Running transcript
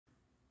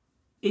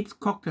It's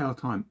cocktail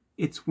time.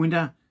 It's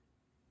winter,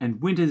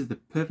 and winter is the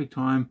perfect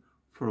time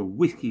for a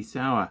whiskey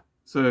sour.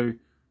 So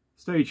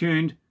stay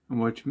tuned and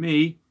watch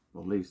me,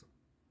 or at least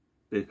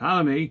there's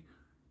part of me,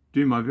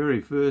 do my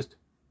very first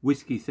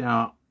whiskey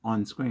sour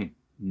on screen.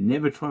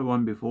 Never tried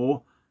one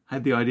before.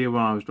 Had the idea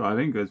when I was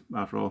driving, because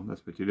after all,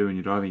 that's what you do when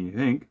you're driving, you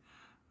think.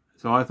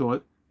 So I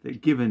thought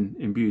that given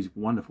Imbue's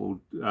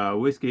wonderful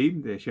whiskey,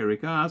 their sherry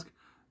cask,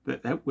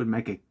 that would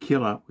make a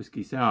killer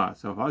whiskey sour.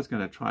 So if I was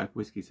going to try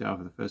whiskey sour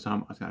for the first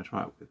time, I was going to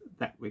try it with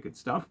that wicked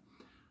stuff.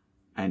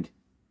 And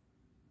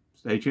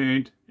stay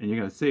tuned, and you're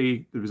going to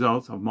see the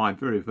results of my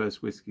very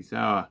first whiskey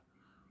sour.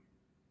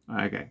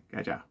 Okay,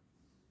 gotcha.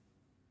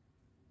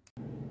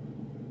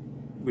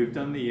 We've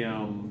done the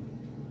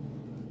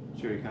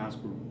sherry cask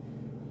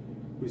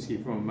whiskey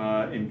from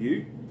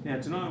Imbue. Now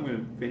tonight I'm going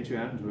to venture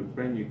out into a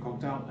brand new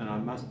cocktail, and I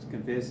must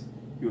confess,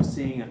 you're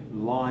seeing it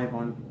live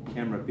on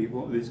camera,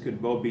 people. This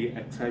could well be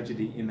a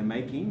tragedy in the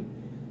making.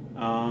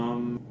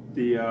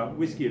 The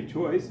whiskey of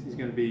choice is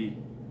going to be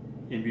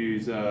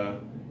Imbue's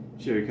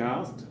sherry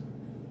cask.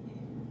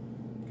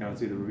 Go and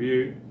see the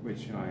review,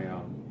 which I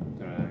don't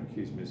know,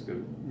 accuse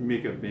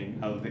Mick of being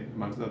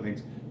amongst other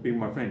things, being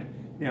my friend.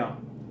 Now,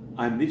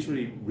 I'm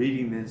literally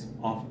reading this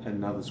off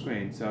another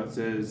screen. So it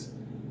says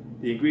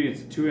the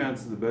ingredients are 2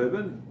 ounces of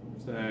bourbon,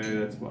 so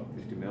that's what,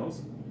 50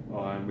 mils.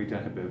 And we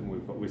don't have bourbon,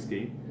 we've got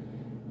whiskey.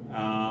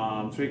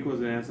 3/4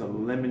 of an ounce of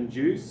lemon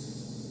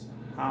juice,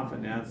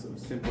 1/2 ounce of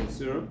simple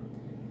syrup,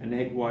 an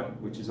egg white,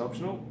 which is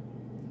optional.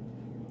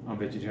 I'm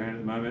vegetarian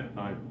at the moment.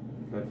 I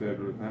prefer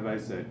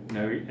plant-based, so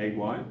no egg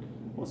white.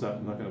 Also,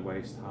 I'm not going to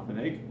waste half an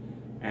egg.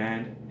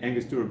 And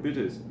Angostura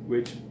bitters,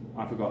 which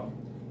I forgot.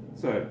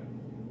 So,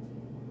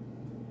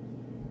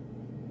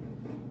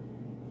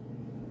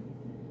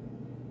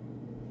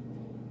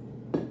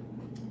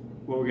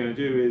 what we're going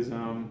to do is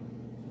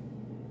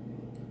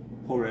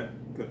pour out,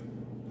 got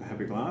a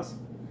happy glass,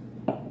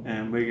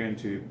 and we're going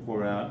to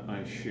pour out, I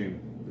assume,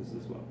 this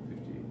is what,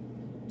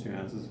 52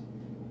 ounces.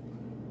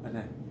 I don't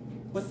know.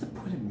 What's the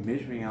point of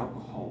measuring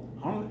alcohol?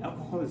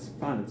 Alcohol is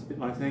fun. It's a bit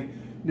like saying,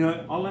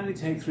 no, I'll only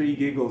take 3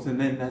 giggles and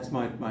then that's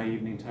my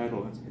evening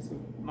total.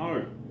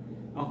 No,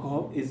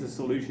 alcohol is a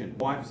solution.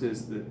 My wife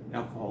says that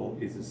alcohol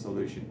is a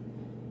solution.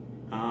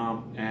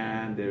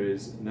 And there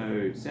is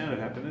no sound of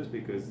happiness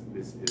because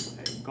this is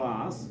a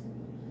glass.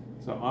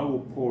 So I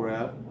will pour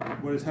out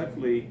what is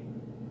hopefully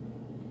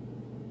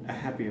a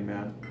happy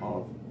amount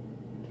of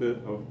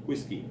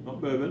whiskey,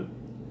 not bourbon.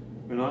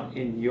 We're not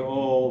in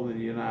y'all in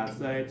the United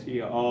States,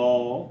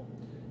 y'all.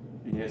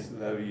 And yes,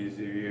 those of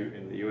you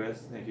in the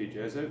US, thank you,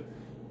 Joseph,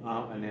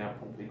 are now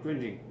probably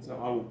cringing. So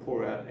I will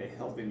pour out a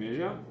healthy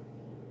measure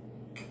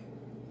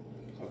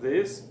of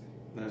this.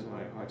 There's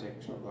my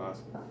high-tech shot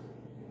glass.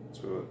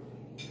 Screw it.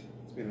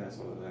 It's been that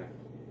sort of day.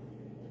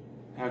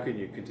 How can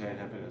you contain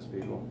happiness,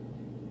 people?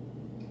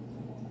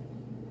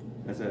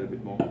 Let's add a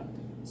bit more.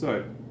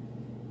 So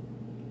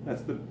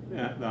that's the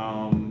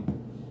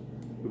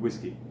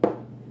whiskey.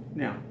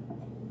 Now,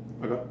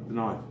 I got the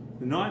knife.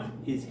 The knife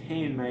is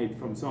handmade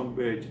from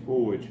Songbird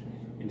Forge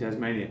in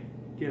Tasmania.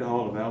 Get a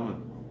hold of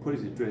Alvin. I'll put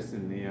his address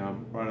in the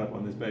right up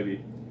on this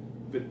baby.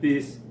 But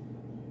this,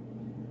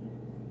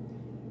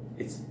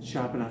 it's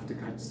sharp enough to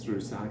cut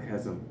through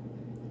sarcasm.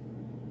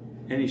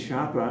 Any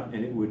sharper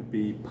and it would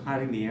be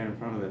parting the air in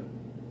front of it.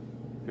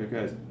 Here it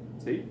goes.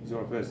 See, you saw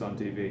it first on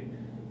TV.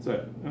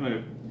 So, I'm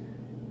going to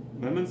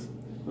lemons.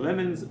 The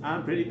lemons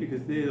aren't pretty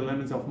because they're the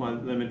lemons off my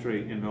lemon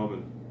tree in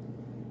Melbourne.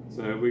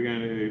 So we're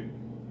going to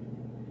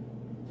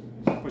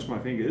wash my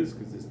fingers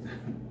because this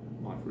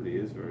knife really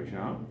is very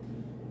sharp,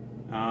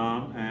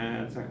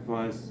 and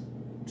sacrifice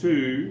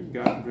 2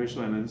 garden fresh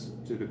lemons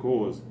to the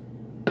cause.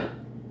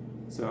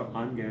 So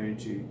I'm going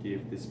to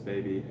give this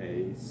baby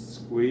a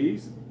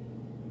squeeze.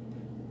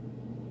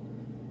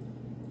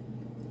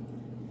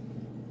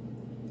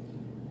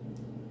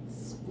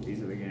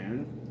 Squeeze it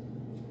again.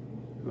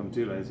 I'm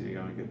too lazy to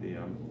go and get the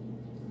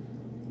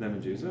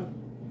lemon juicer.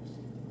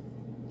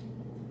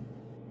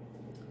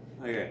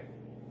 Okay,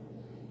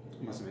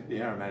 I must admit,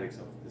 the aromatics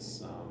of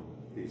this,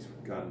 these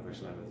garden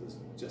fresh lemons is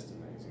just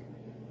amazing.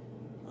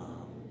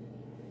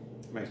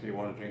 Makes me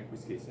want to drink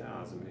whiskey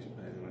sours,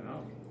 amazingly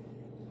enough.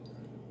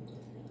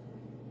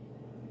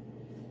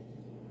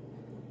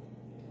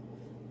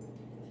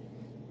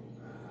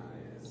 Ah,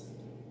 yes.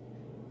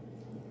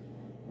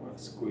 I want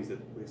to squeeze it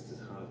at least as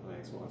hard as my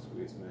ex-wife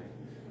squeezed me.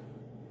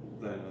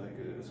 Though I think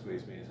it would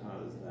squeeze me as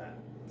hard as that.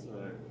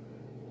 So.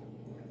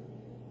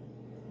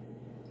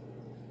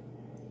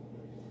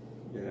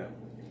 Yeah.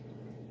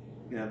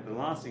 Now the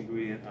last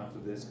ingredient after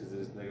this, because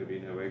there's going to be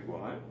no egg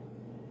white,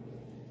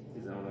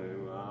 is I'm going to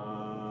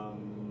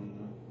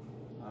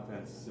 1/2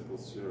 ounce of simple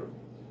syrup.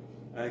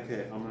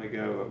 Okay, I'm going to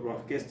go a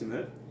rough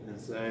guesstimate and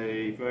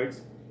say,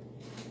 folks,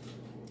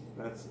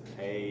 that's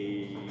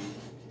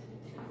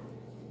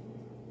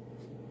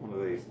one of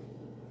these.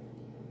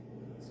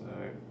 So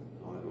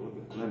I'll add a little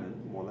bit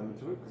more lemon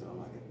to it because I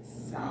like it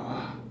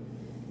sour.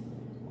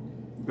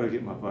 I've got to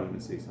get my vitamin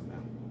C somehow.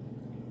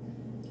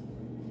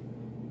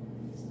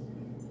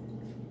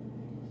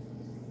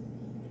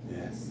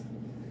 Yes.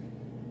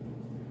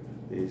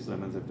 these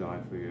lemons have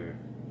died for you.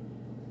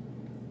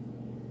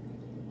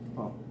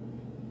 Oh,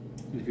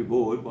 and if you're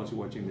bored whilst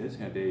you're watching this,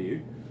 how dare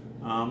you,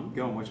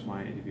 go and watch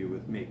my interview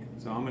with Mick.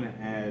 So I'm going to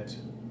add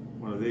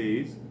one of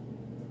these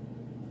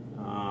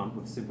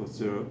with simple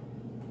syrup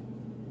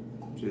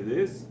to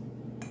this.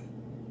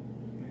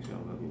 Actually,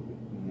 I'll add a little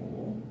bit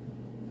more.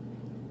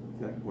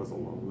 That was a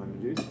lot of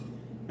lemon juice.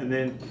 And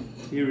then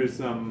here is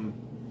some,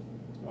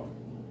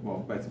 well,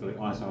 basically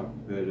ice I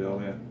prepared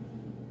earlier.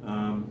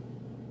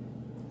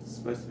 It's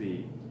supposed to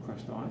be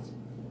crushed ice.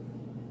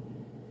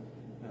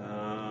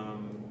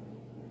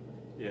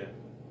 Yeah,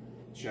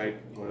 shake,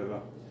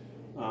 whatever.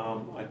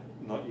 I'm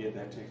not yet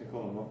that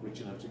technical. I'm not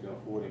rich enough to go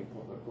affording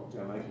proper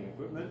cocktail making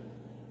equipment.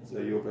 So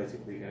you're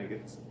basically going to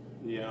get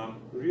the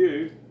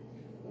review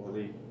or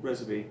the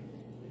recipe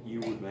that you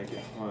would make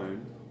at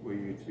home, where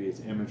you'd be as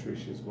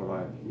amateurish as what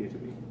I appear to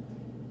be.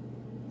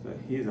 So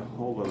here's a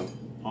whole lot of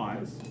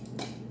ice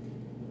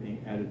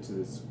being added to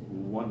this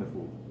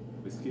wonderful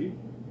whiskey.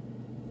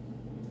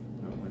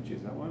 I won't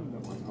choose that one.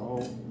 That one's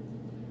whole.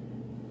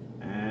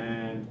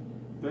 And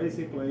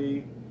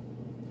basically,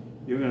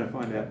 you're going to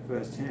find out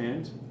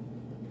firsthand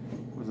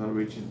once I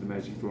reach into the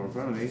magic drawer in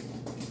front of me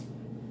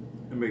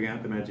and bring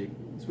out the magic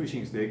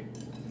swishing stick,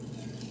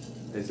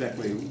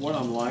 exactly what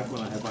I'm like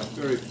when I have my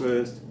very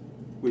first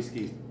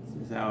Whisky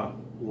Sour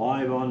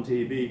live on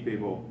TV,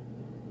 people.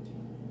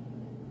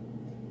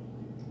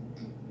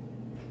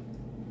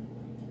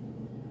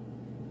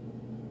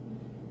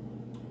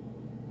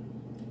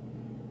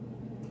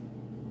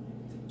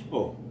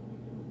 Oh.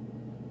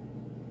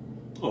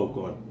 Oh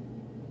God.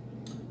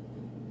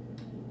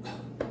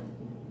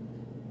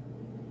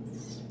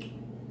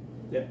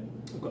 Yep,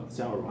 I've got the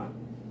sour right.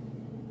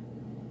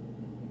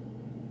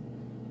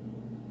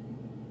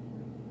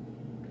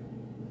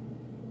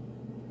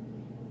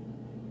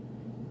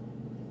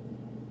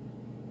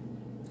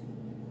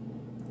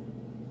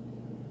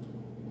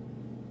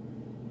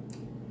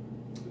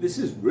 This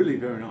is really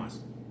very nice.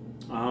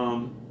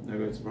 No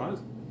great surprise.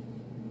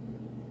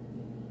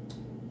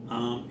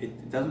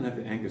 It doesn't have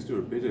the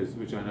Angostura bitters,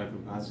 which I know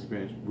from past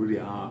experience really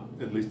are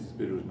at least as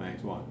bitter as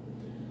Manx wine.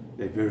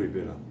 They're very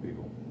bitter,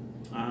 people.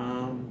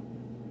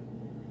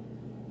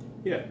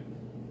 Yeah.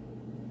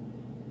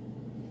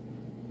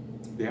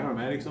 The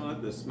aromatics on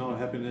it, the smell of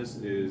happiness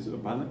is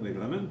abundantly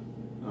lemon.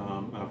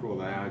 After all,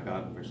 they are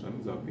garden fresh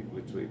lemons. I picked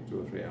literally 2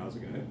 or 3 hours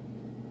ago.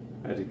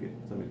 I had to get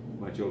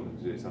my children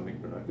to do something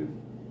productive.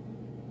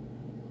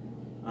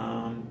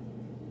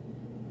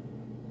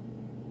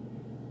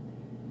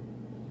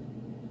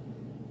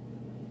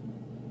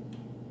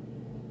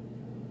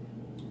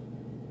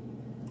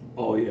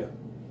 Oh yeah.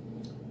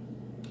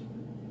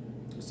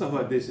 Stuff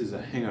like this is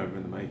a hangover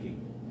in the making.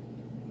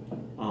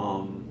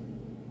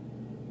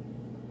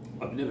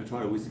 I've never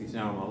tried a whiskey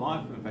sour in my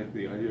life. In fact,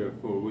 the idea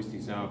for a whiskey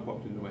sour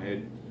popped into my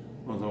head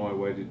when I was on my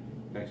way to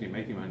actually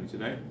making money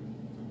today.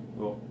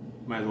 Well,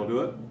 may as well do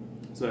it.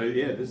 So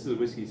yeah, this is a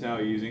whiskey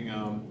sour using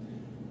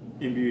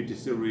Imbued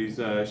Distillery's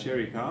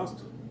sherry cask.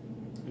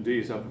 And do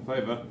yourself a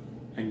favour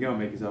and go and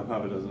make yourself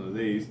half a dozen of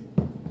these.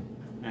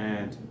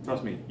 And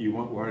trust me, you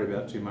won't worry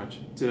about too much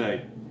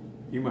today.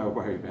 You may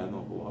worry about an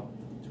awful lot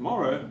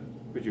tomorrow,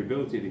 but your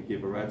ability to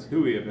give a rat's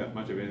hooey about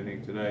much of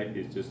anything today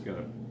is just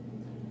gonna,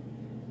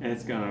 and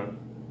it's gonna,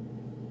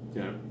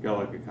 you know, go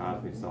like a car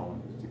to be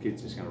stolen. The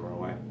kid's just gonna run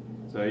away.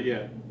 So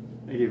yeah,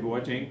 thank you for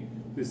watching.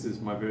 This is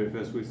my very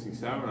first whiskey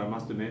sour, and I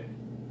must admit,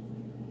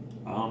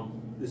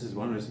 this is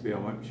one recipe I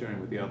won't be sharing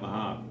with the other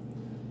half.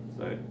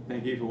 So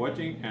thank you for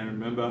watching, and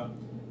remember,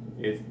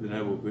 it's the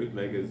Noble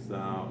Bootleggers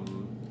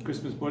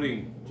Christmas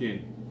pudding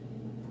gin.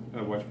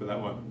 Watch for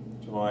that one.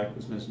 July,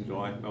 Christmas in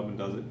July. Melbourne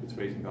does it. It's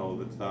freezing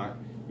cold, it's dark.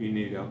 You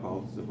need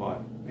alcohol to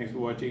survive. Thanks for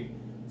watching.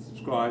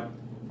 Subscribe,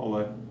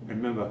 follow, and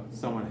remember,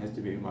 someone has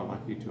to be my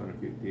lucky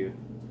 250th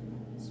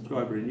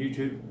subscriber in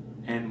YouTube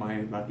and my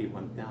lucky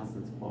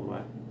 1000th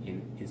follower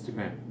in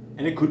Instagram.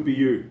 And it could be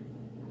you.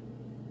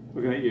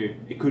 Looking at you.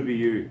 It could be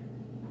you.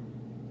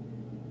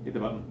 Hit the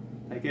button.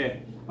 Take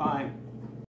care. Bye.